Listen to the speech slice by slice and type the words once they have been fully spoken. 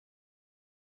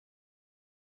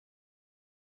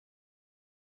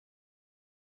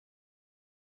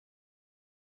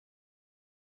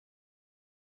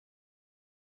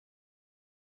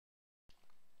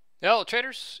Hello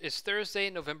traders, it's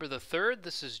Thursday, November the 3rd.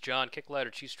 This is John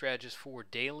Kicklighter, Chief Strategist for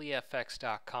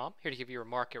dailyfx.com, here to give you a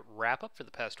market wrap-up for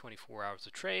the past 24 hours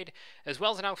of trade, as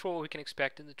well as an outlook for what we can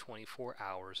expect in the 24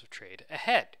 hours of trade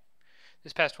ahead.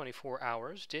 This past 24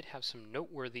 hours did have some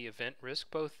noteworthy event risk,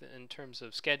 both in terms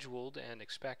of scheduled and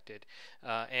expected,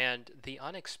 and the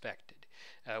unexpected.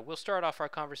 We'll start off our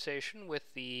conversation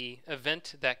with the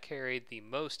event that carried the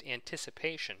most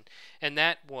anticipation, and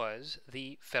that was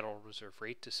the Federal Reserve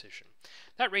rate decision.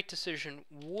 That rate decision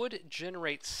would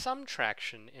generate some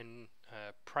traction in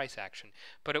price action,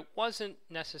 but it wasn't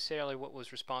necessarily what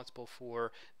was responsible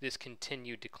for this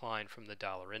continued decline from the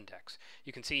dollar index.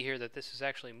 You can see here that this is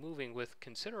actually moving with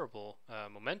considerable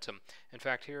momentum. In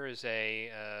fact, here is I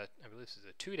believe this is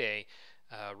a 2-day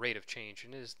rate of change,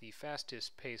 and is the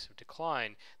fastest pace of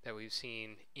decline that we've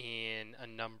seen in a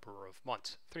number of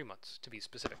months, 3 months to be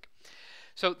specific.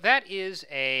 So that is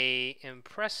a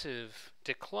impressive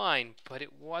decline, but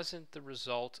it wasn't the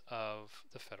result of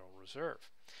the Federal Reserve.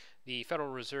 The Federal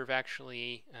Reserve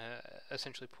actually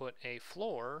essentially put a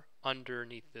floor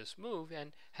underneath this move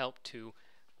and helped to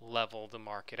level the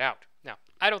market out. Now,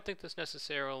 I don't think this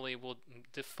necessarily will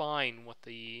define what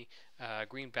the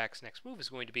greenback's next move is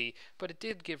going to be, but it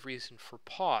did give reason for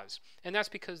pause. And that's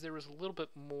because there was a little bit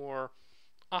more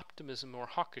optimism or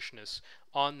hawkishness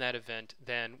on that event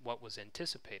than what was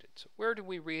anticipated. So where do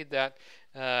we read that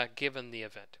given the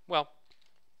event? Well,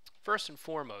 first and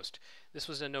foremost, this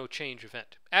was a no-change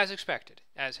event, as expected,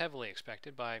 as heavily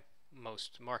expected by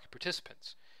most market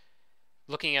participants.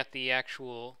 Looking at the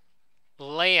actual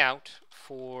layout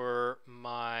for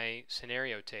my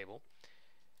scenario table,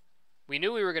 we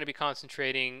knew we were going to be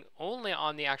concentrating only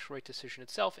on the actual rate decision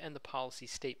itself and the policy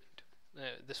statement.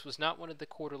 This was not one of the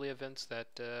quarterly events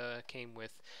that came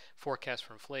with forecasts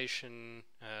for inflation,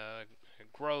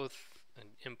 growth, and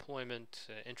employment,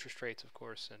 interest rates, of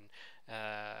course, and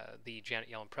the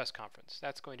Janet Yellen press conference.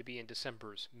 That's going to be in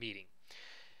December's meeting.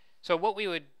 So what we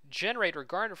would generate or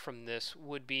garner from this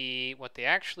would be what they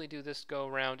actually do this go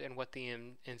around and what they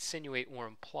insinuate or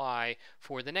imply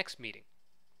for the next meeting.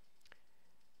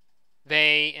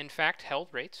 They, in fact, held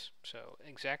rates, so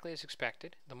exactly as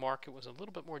expected. The market was a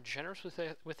little bit more generous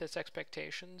with its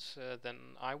expectations than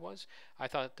I was. I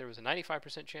thought there was a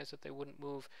 95% chance that they wouldn't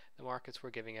move. The markets were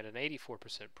giving it an 84%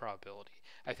 probability.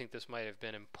 I think this might have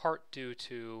been in part due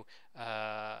to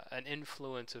an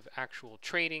influence of actual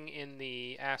trading in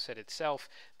the asset itself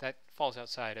that falls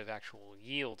outside of actual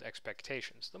yield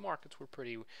expectations. The markets were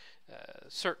pretty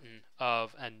certain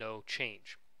of a no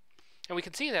change. And we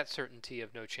can see that certainty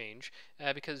of no change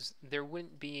because there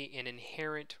wouldn't be an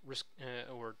inherent risk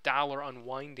or dollar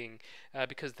unwinding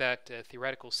because that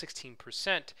theoretical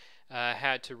 16%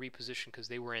 had to reposition because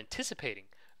they were anticipating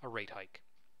a rate hike.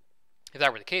 If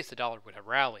that were the case, the dollar would have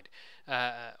rallied,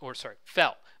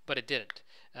 fell, but it didn't.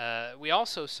 We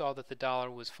also saw that the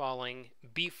dollar was falling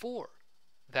before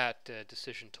that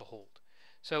decision to hold.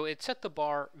 So it set the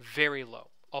bar very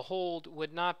low. A hold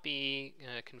would not be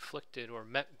conflicted or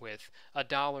met with a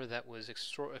dollar that was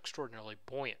extraordinarily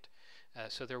buoyant.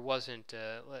 So there wasn't,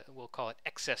 we'll call it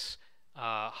excess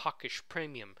hawkish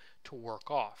premium to work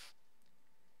off.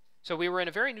 So we were in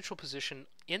a very neutral position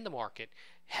in the market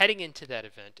heading into that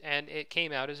event, and it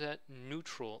came out as a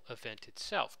neutral event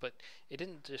itself. But it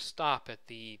didn't just stop at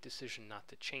the decision not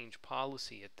to change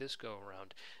policy at this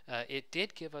go-around. It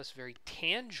did give us very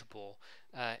tangible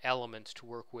elements to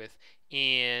work with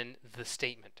in the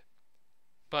statement.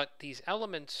 But these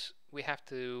elements, we have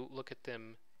to look at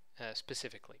them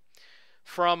specifically.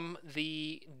 From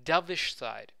the dovish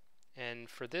side, and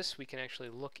for this we can actually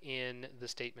look in the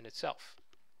statement itself.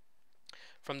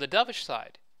 From the dovish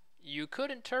side, you could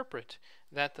interpret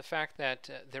that the fact that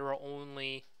there are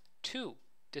only 2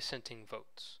 dissenting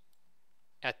votes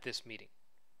at this meeting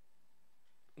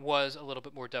was a little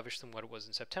bit more dovish than what it was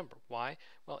in September. Why?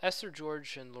 Well, Esther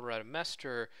George and Loretta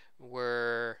Mester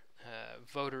were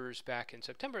voters back in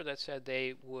September that said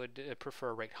they would prefer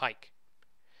a rate hike.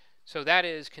 So that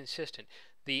is consistent.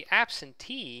 The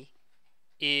absentee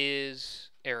is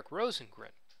Eric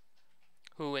Rosengren,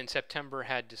 who in September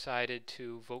had decided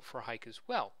to vote for a hike as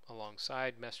well,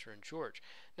 alongside Mester and George.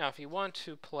 Now, if you want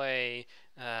to play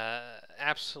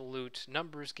absolute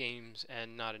numbers games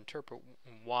and not interpret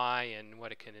why and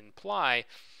what it can imply,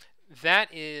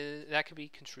 that could be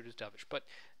construed as dovish. But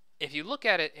if you look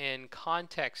at it in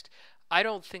context, I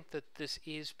don't think that this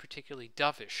is particularly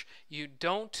dovish. You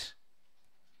don't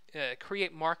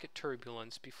create market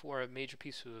turbulence before a major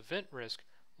piece of event risk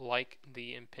like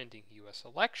the impending U.S.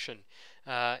 election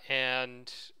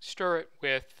and stir it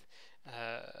with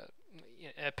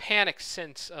a panic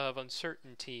sense of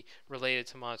uncertainty related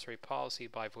to monetary policy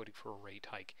by voting for a rate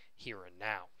hike here and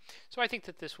now. So I think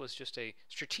that this was just a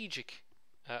strategic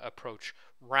approach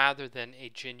rather than a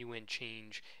genuine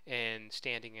change in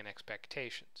standing and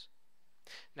expectations.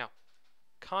 Now,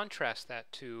 contrast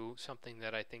that to something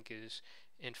that I think is,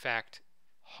 in fact,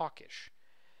 hawkish.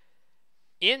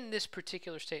 In this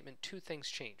particular statement, two things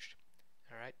changed.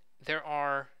 All right, there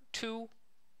are two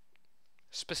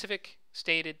specific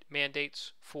stated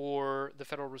mandates for the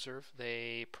Federal Reserve.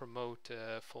 They promote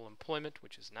full employment,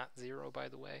 which is not zero, by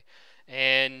the way,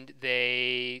 and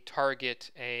they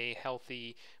target a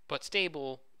healthy but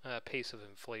stable pace of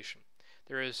inflation.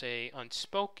 There is an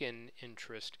unspoken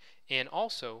interest in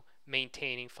also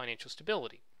maintaining financial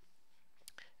stability.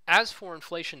 As for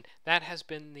inflation, that has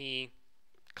been the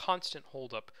constant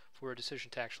holdup for a decision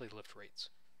to actually lift rates.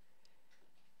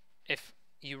 If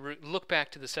you look back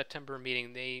to the September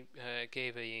meeting, they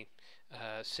gave a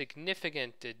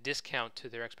significant discount to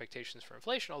their expectations for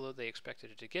inflation, although they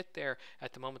expected it to get there.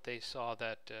 At the moment, they saw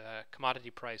that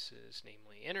commodity prices,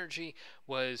 namely energy,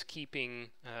 was keeping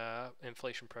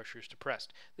inflation pressures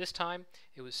depressed. This time,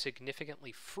 it was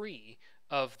significantly free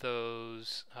of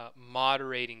those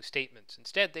moderating statements.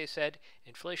 Instead, they said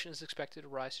inflation is expected to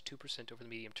rise to 2% over the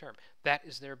medium term. That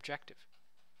is their objective.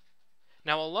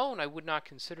 Now, alone, I would not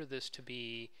consider this to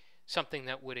be something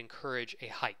that would encourage a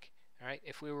hike. All right?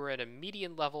 If we were at a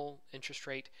median level interest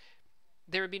rate,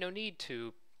 there would be no need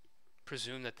to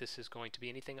presume that this is going to be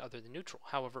anything other than neutral.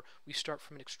 However, we start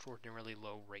from an extraordinarily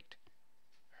low rate.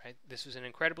 All right? This is an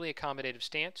incredibly accommodative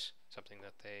stance, something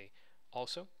that they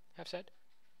also have said.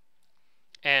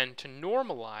 And to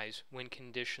normalize when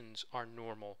conditions are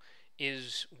normal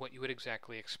is what you would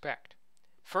exactly expect.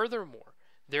 Furthermore,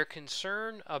 their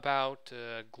concern about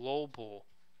global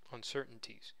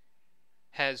uncertainties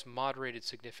has moderated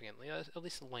significantly, at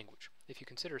least the language. If you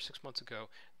consider 6 months ago,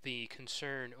 the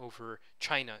concern over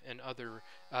China and other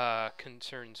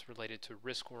concerns related to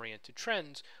risk-oriented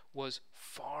trends was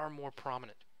far more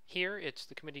prominent. Here, it's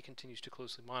the committee continues to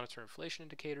closely monitor inflation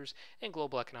indicators and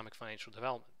global economic financial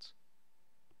developments.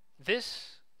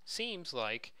 This seems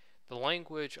like the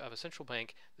language of a central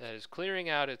bank that is clearing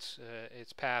out its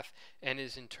path and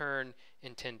is in turn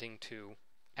intending to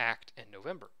act in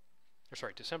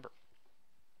December.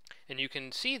 And you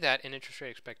can see that in interest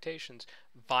rate expectations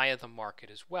via the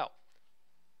market as well.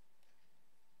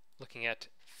 Looking at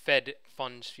Fed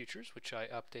funds futures, which I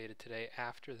updated today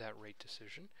after that rate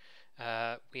decision,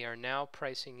 we are now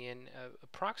pricing in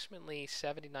approximately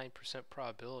 79%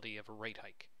 probability of a rate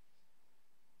hike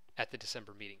at the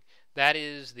December meeting. That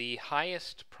is the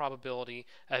highest probability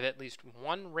of at least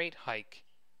one rate hike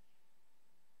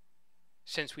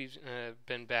since we've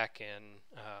been back in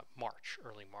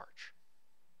early March.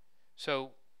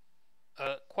 So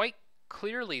quite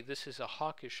clearly this is a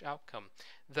hawkish outcome,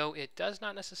 though it does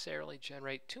not necessarily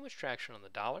generate too much traction on the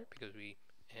dollar because we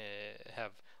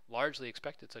have largely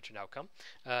expected such an outcome,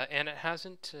 and it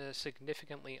hasn't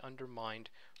significantly undermined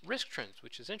risk trends,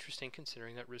 which is interesting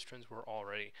considering that risk trends were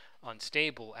already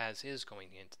unstable as is going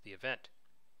into the event.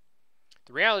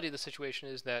 The reality of the situation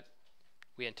is that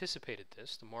we anticipated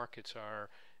this. The markets are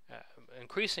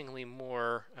increasingly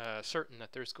more certain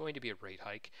that there's going to be a rate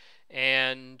hike,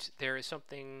 and there is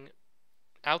something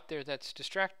out there that's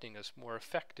distracting us more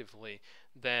effectively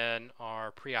than our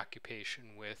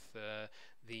preoccupation with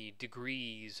the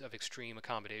degrees of extreme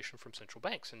accommodation from central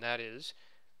banks, and that is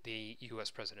the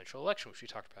U.S. presidential election, which we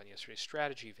talked about in yesterday's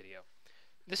strategy video.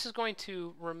 This is going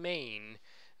to remain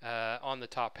on the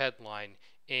top headline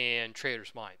in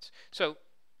traders' minds. So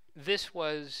this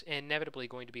was inevitably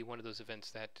going to be one of those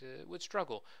events that would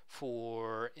struggle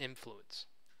for influence.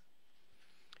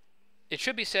 It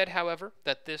should be said, however,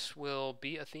 that this will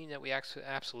be a theme that we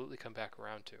absolutely come back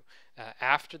around to.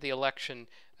 After the election,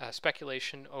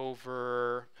 speculation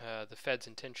over the Fed's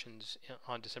intentions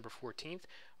on December 14th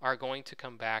are going to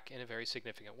come back in a very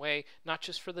significant way, not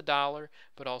just for the dollar,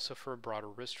 but also for broader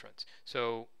risk trends.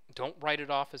 So don't write it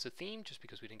off as a theme just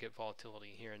because we didn't get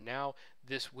volatility here and now.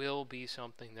 This will be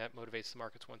something that motivates the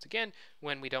markets once again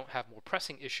when we don't have more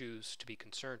pressing issues to be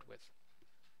concerned with.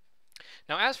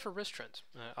 Now, as for risk trends,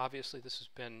 obviously this has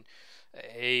been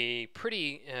a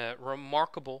pretty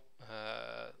remarkable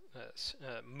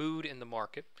mood in the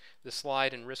market. The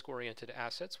slide in risk-oriented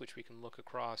assets, which we can look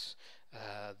across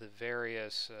the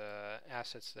various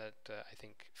assets that I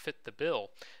think fit the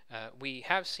bill, we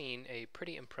have seen a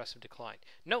pretty impressive decline.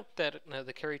 Note that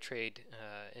the carry trade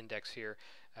index here,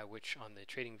 which on the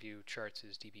TradingView charts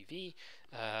is DBV,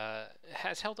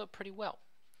 has held up pretty well.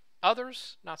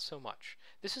 Others, not so much.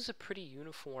 This is a pretty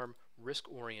uniform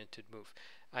risk-oriented move.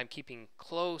 I'm keeping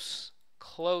close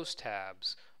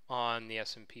tabs on the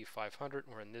S&P 500,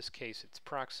 or in this case it's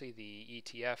proxy, the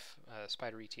ETF,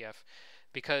 Spider ETF,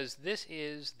 because this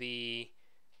is the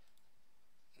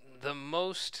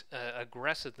most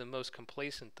aggressive, the most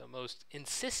complacent, the most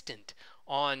insistent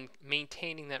on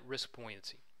maintaining that risk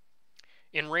buoyancy.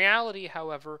 In reality,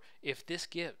 however, if this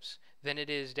gives, then it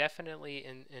is definitely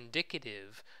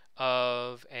indicative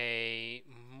of a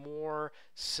more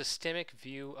systemic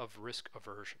view of risk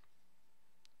aversion.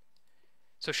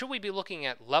 So should we be looking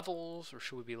at levels or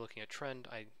should we be looking at trend?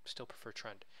 I still prefer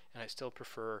trend, and I still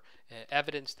prefer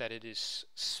evidence that it is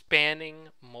spanning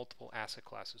multiple asset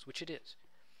classes, which it is.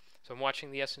 So I'm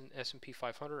watching the S&P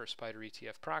 500 or Spider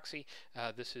ETF proxy.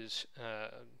 This is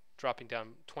dropping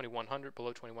down 2100,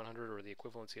 below 2100, or the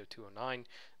equivalency of 209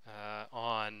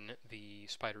 on the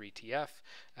Spider ETF.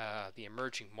 The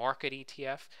emerging market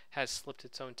ETF has slipped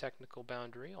its own technical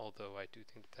boundary, although I do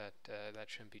think that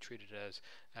that shouldn't be treated as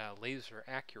laser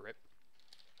accurate.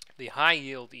 The high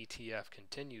yield ETF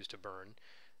continues to burn.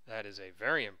 That is a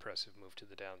very impressive move to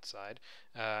the downside.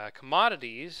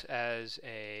 Commodities as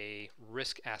a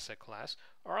risk asset class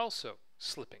are also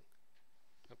slipping.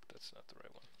 Oh, that's not the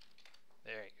right one.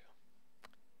 There you go.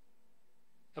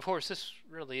 Of course, this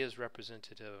really is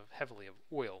representative heavily of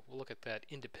oil. We'll look at that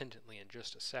independently in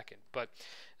just a second. But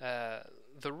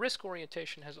the risk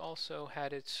orientation has also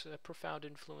had its profound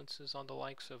influences on the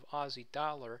likes of Aussie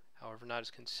dollar, however not as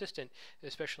consistent,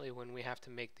 especially when we have to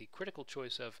make the critical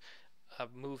choice of a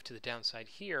move to the downside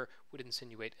here would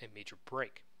insinuate a major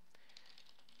break.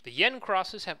 The yen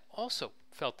crosses have also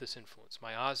felt this influence.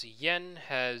 My Aussie yen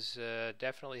has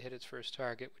definitely hit its first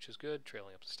target, which is good,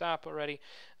 trailing up the stop already,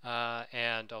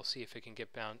 and I'll see if it can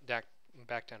get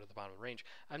back down to the bottom of the range.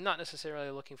 I'm not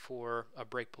necessarily looking for a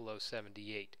break below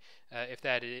 78. If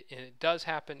that it does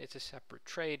happen, it's a separate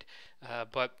trade,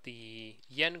 but the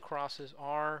yen crosses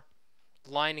are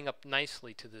lining up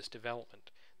nicely to this development.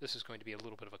 This is going to be a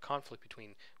little bit of a conflict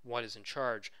between what is in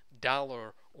charge,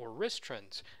 dollar or risk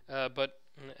trends, but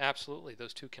absolutely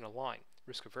those two can align.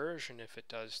 Risk aversion, if it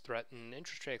does threaten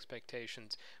interest rate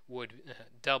expectations, would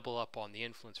double up on the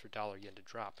influence for dollar yen to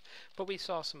drop. But we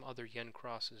saw some other yen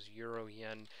crosses, euro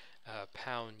yen,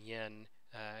 pound yen,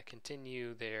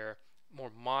 continue their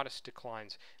more modest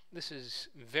declines. This is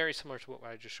very similar to what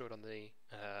I just showed on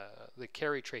the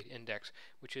carry trade index,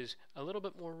 which is a little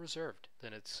bit more reserved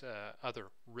than its other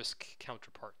risk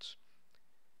counterparts.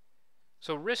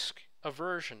 So risk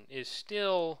aversion is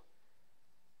still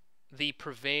the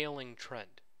prevailing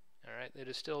trend. All right, it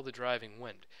is still the driving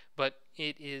wind, but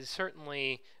it is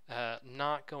certainly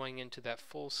not going into that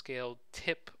full-scale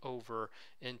tip over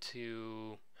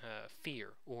into fear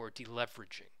or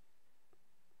deleveraging.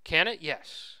 Can it?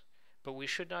 Yes. But we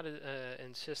should not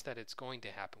insist that it's going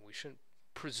to happen. We shouldn't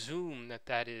presume that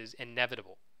that is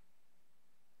inevitable.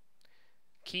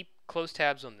 Keep close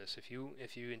tabs on this. If you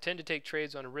intend to take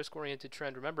trades on a risk-oriented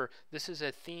trend, remember, this is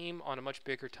a theme on a much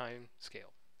bigger time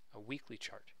scale, a weekly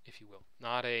chart, if you will,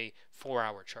 not a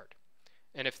 4-hour chart.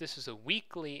 And if this is a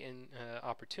weekly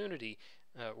opportunity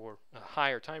or a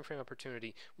higher time frame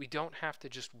opportunity, we don't have to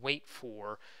just wait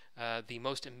for the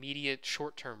most immediate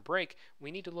short-term break.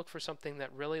 We need to look for something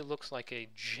that really looks like a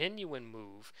genuine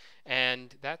move,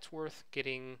 and that's worth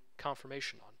getting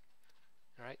confirmation on.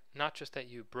 All right? Not just that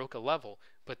you broke a level,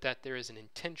 but that there is an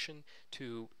intention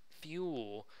to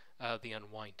fuel the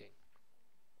unwinding.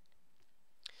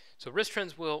 So risk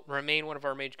trends will remain one of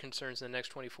our major concerns in the next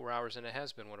 24 hours, and it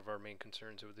has been one of our main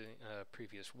concerns over the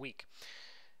previous week.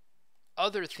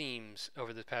 Other themes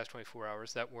over the past 24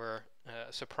 hours that were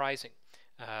surprising.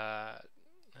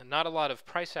 Not a lot of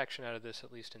price action out of this,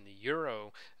 at least in the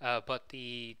euro, but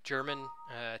the German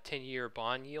 10-year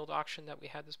bond yield auction that we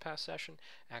had this past session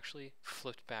actually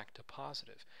flipped back to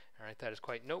positive. All right, that is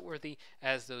quite noteworthy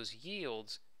as those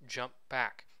yields jump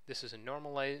back. This is a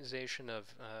normalization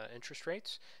of interest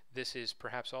rates. This is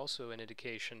perhaps also an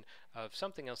indication of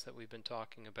something else that we've been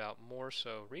talking about more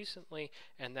so recently,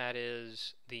 and that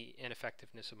is the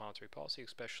ineffectiveness of monetary policy,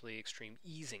 especially extreme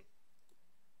easing.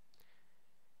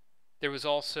 There was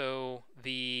also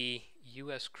the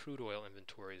U.S. crude oil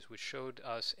inventories, which showed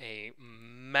us a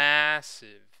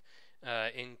massive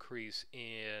increase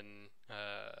in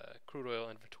crude oil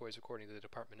inventories according to the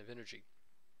Department of Energy.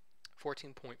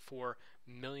 14.4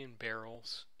 million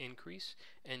barrels increase,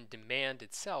 and demand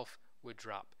itself would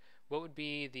drop. What would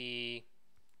be the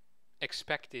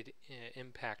expected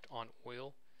impact on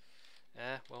oil?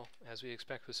 Well, as we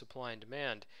expect with supply and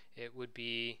demand, it would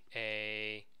be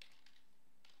a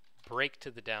break to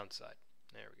the downside.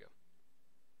 There we go.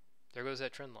 There goes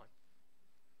that trend line.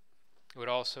 It would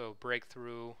also break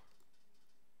through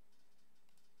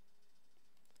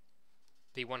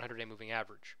the 100-day moving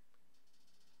average.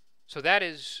 So that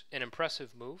is an impressive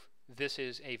move. This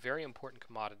is a very important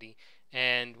commodity,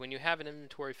 and when you have an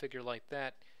inventory figure like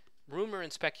that, rumor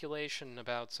and speculation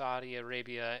about Saudi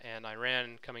Arabia and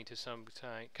Iran coming to some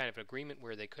kind of agreement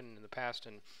where they couldn't in the past,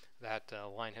 and that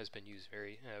line has been used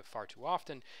far too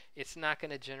often, it's not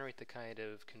going to generate the kind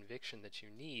of conviction that you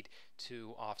need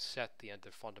to offset the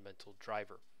other fundamental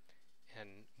driver. And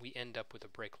we end up with a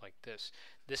break like this.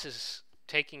 This is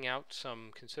taking out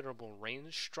some considerable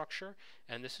range structure,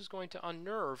 and this is going to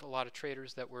unnerve a lot of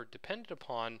traders that were dependent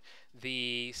upon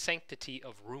the sanctity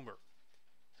of rumor.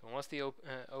 So unless the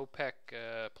OPEC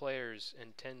players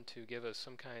intend to give us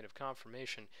some kind of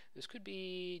confirmation, this could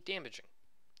be damaging,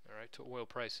 all right, to oil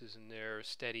prices and their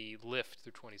steady lift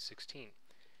through 2016.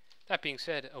 That being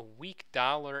said, a weak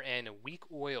dollar and a weak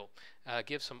oil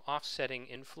give some offsetting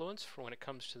influence for when it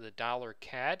comes to the dollar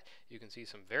CAD. You can see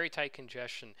some very tight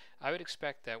congestion. I would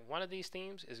expect that one of these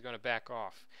themes is going to back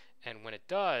off. And when it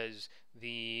does,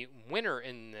 the winner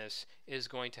in this is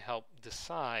going to help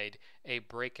decide a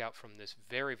breakout from this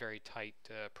very, very tight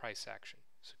price action.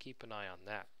 So keep an eye on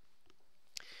that.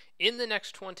 In the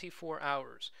next 24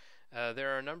 hours,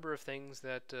 there are a number of things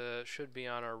that should be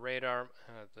on our radar.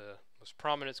 The most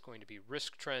prominent is going to be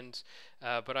risk trends,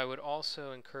 but I would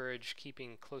also encourage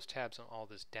keeping close tabs on all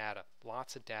this data,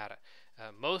 lots of data.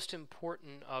 Most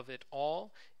important of it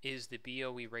all is the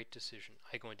BoE rate decision.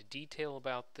 I'm going to detail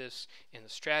about this in the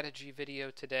strategy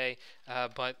video today,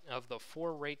 but of the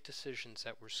 4 rate decisions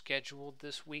that were scheduled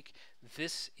this week,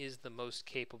 this is the most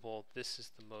capable, this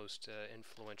is the most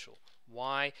influential.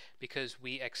 Why? Because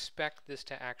we expect this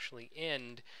to actually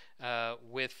end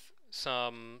with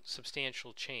some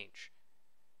substantial change.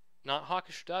 Not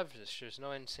hawkish or dovish, there's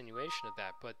no insinuation of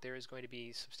that, but there is going to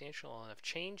be substantial enough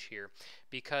change here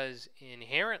because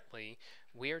inherently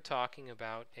we are talking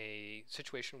about a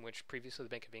situation in which previously the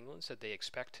Bank of England said they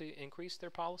expect to increase their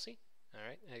policy. All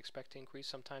right, they expect to increase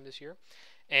sometime this year,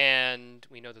 and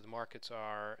we know that the markets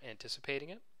are anticipating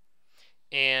it.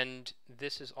 And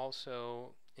this is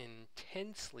also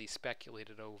intensely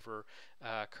speculated over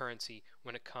currency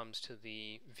when it comes to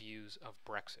the views of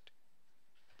Brexit.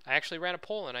 I actually ran a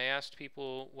poll and I asked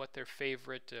people what their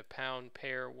favorite pound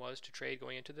pair was to trade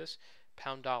going into this.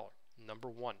 Pound dollar, number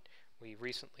 1. We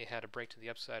recently had a break to the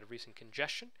upside of recent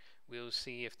congestion. We'll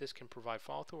see if this can provide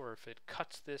follow through or if it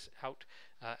cuts this out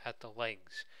at the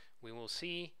legs. We will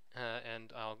see,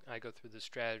 and I go through the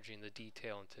strategy in the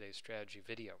detail in today's strategy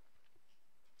video.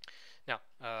 Now,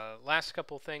 last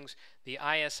couple of things. The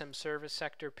ISM service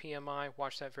sector PMI,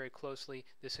 watch that very closely.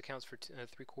 This accounts for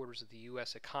 3/4 of the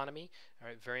U.S. economy. All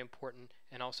right, very important.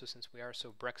 And also, since we are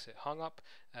so Brexit hung up,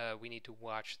 we need to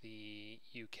watch the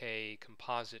UK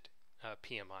composite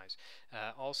PMIs.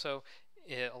 Also,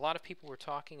 a lot of people were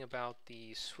talking about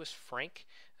the Swiss franc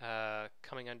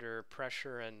coming under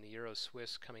pressure and the Euro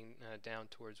Swiss coming down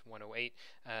towards 108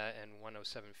 and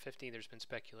 107.50. There's been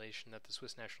speculation that the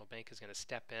Swiss National Bank is going to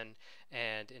step in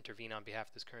and intervene on behalf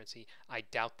of this currency. I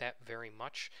doubt that very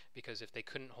much because if they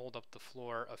couldn't hold up the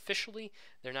floor officially,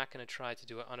 they're not going to try to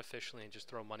do it unofficially and just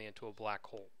throw money into a black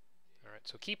hole. All right,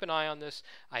 so keep an eye on this.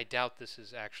 I doubt this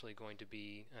is actually going to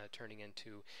be turning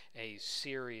into a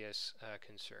serious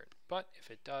concern. But if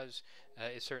it does,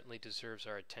 it certainly deserves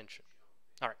our attention.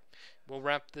 All right, we'll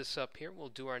wrap this up here. We'll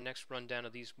do our next rundown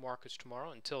of these markets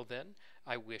tomorrow. Until then,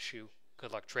 I wish you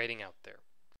good luck trading out there.